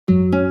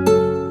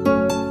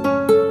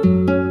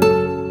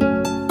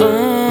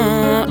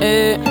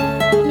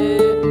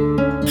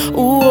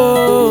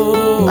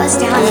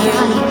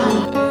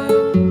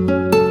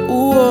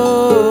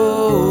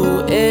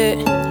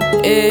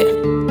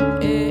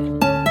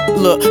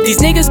Look, these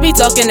niggas be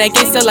talking that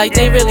gangsta like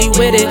they really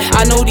with it.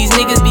 I know these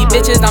niggas be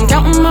bitches, I'm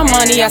counting my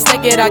money, I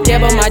stack it, I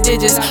care about my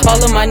digits. All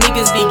of my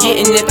niggas be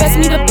getting it. Pass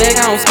me the bag,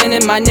 I don't spend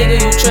it, my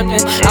nigga, you trippin'.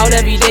 Out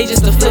every day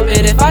just to flip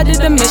it. If I did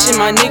the mission,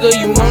 my nigga,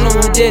 you won't know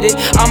who did it.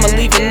 I'ma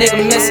leave a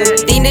nigga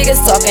missing. These niggas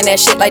talking that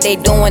shit like they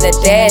doing a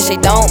dash. They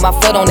don't, my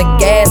foot on the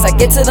gas. I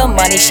get to the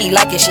money, she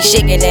like it, she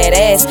shaking that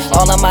ass.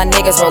 All of my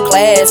niggas roll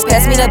class.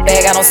 Pass me the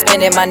bag, I don't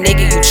spend it, my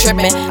nigga, you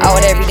trippin'. Out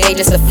every day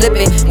just to flip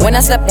it. When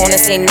I step on the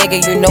scene, nigga,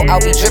 you know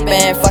I'll be drippin'.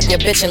 Fuck your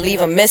bitch and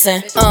leave her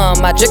missing.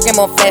 My drip game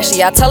more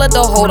flashy, I tell her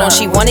to hold on,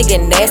 she wanna get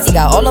nasty.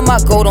 Got all of my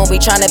gold on, we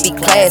tryna be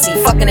classy.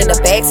 Fucking in the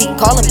backseat,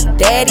 calling me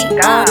daddy.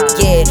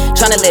 Yeah,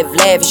 tryna live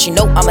lavish, you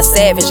know I'm a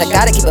savage. I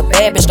gotta keep a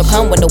bad bitch, don't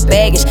come with no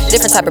baggage.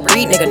 Different type of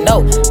breed, nigga,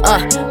 no.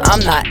 I'm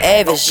not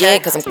average, yeah,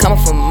 cause I'm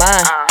coming from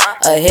mine.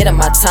 Ahead of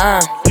my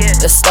time,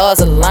 the stars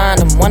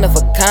aligned, I'm one of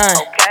a kind.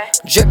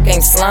 Drip gang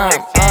slime,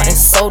 and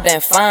so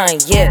damn fine,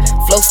 yeah.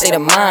 Flow state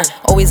of mind,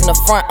 always in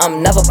the front,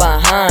 I'm never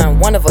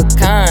behind. One of a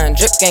kind,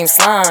 drip gang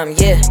slime,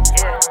 yeah.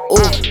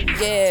 Ooh,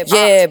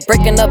 yeah,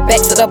 breaking up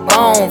back to the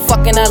bone.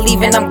 Fucking I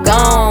leaving, I'm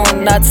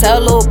gone. I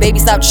tell little baby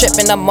stop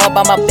tripping, I'm all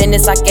by my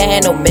business, I can't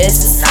handle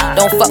misses.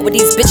 Don't fuck with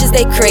these bitches,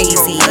 they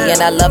crazy.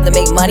 And I love to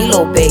make money,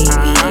 little baby.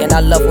 And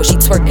I love when she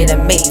twerk, it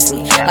amazes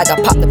me. Like I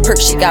popped the perk,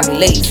 she got me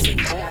lazy.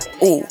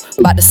 Ooh,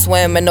 about to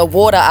swim in the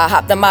water, I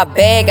hopped in my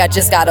bag, I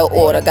just got an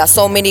order. Got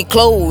so many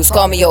clothes,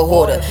 call me a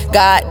hoarder.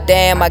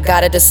 Goddamn, I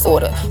got a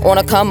disorder.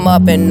 Wanna come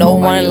up and no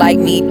one like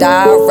me.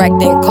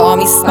 Directing, call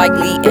me Spike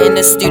Lee. In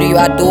the studio,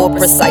 I do it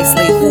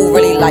precisely. Who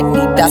really like me?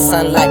 That's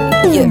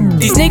unlikely, yeah.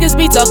 These niggas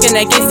be talking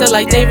that gangsta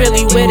like they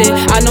really with it.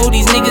 I know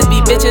these niggas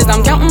be bitches,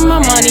 I'm counting my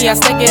money, I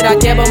stack it, I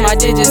care about my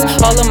digits.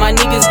 All of my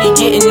niggas be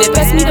getting it.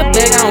 Pass me the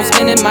bag, I don't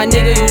spend it, my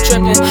nigga, you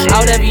trippin'.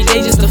 Out every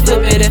day just to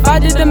flip it. If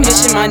I did the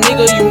mission, my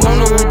nigga, you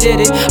won't know who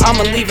did it.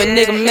 I'ma leave a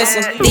nigga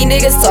missing. These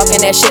niggas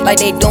talking that shit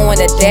like they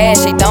doing a dash.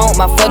 They don't,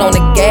 my foot on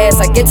the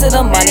gas. I get to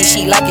the money,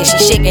 she like it, she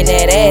shaking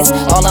that ass.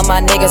 All of my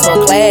niggas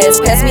roll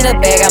class. Pass me the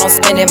bag, I don't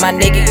spend it, my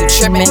nigga, you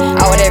trippin'.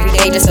 Out every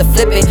day just to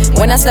flip it.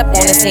 When I step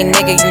on the scene,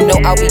 nigga, you know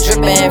I'll be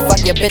drippin'.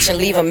 Fuck your bitch and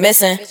leave her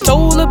missing.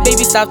 Told her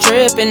baby stop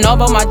trippin', all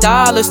about my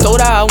dollars. Told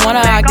her I want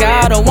her, I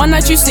got her. One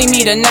night you see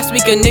me, the next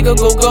week a nigga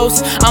go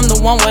ghost. I'm the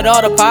one with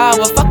all the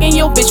power. Fucking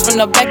your bitch from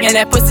the back and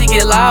that pussy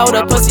get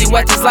louder. Pussy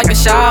wet just like a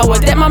shower.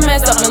 That my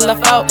man up and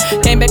left out.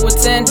 Came back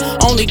with 10,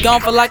 only gone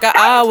for like an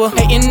hour.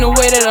 Hating the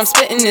way that I'm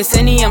spittin', this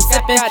Henny I'm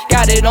sippin'.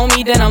 Got it on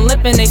me, then I'm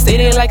lippin'. They say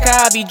they like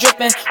how I be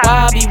drippin',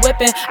 why I be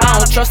whippin'. I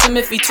don't trust him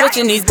if he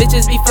twitchin'. These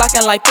bitches be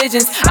flocking like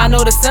pigeons. I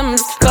know the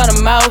Simmons, cut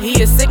him out,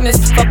 he a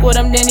sickness. Fuck with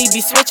him, then he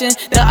be switching.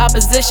 The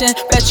opposition,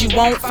 bet you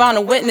won't find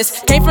a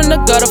witness. Came from the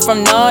gutter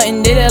from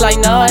nothing, did it like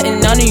nothing.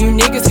 None of you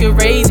niggas could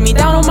raise me.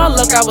 Down on my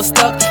luck, I was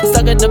stuck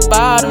at the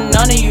bottom.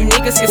 None of you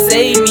niggas could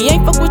save me.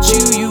 Ain't fuck with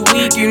you, you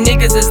weak, you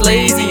niggas is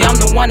lazy. I'm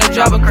the one that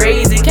drive her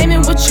crazy. Came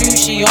in with you,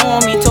 she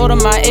on me, told her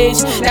my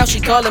age. Now she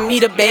calling me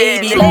the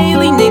baby.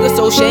 Lately niggas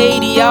so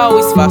shady, I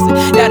always fussing.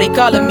 Now they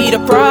calling me the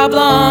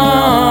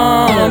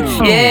problem.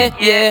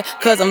 Yeah,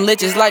 cause I'm lit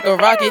just like a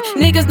rocket.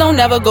 Niggas don't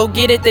never go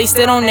get it, they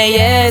sit on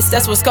their ass.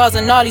 That's what's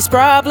causing all these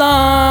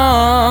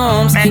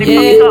problems.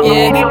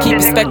 Yeah, keep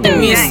expecting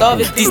me to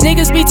solve it. These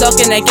niggas be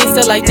talking that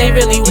gangsta like they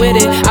really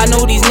with it. I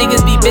know these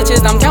niggas be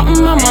bitches, I'm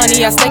counting my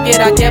money, I stack it,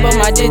 I care about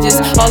my digits.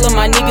 All of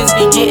my niggas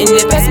be getting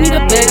it. Pass me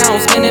the bag, I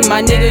don't spend it,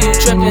 my nigga, you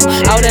trippin'.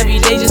 Out every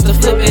day just to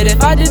flip it.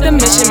 If I did the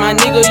mission, my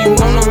nigga, you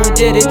won't know who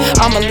did it.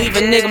 I'ma leave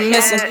a nigga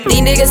missing.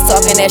 These niggas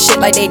talking that shit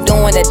like they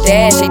doing a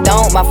dash. They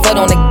don't, my foot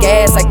on the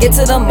gas. I get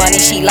to the money,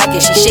 she like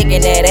it, she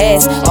shaking that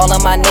ass. All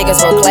of my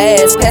niggas roll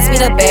class. Pass me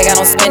the bag, I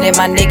don't spend it,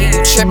 my nigga,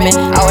 you trippin'.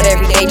 Out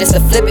every day just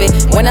to flip it.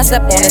 When I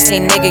step on the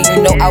scene, nigga,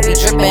 you know I'll be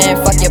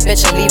drippin'. Fuck your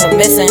bitch and leave her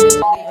missing.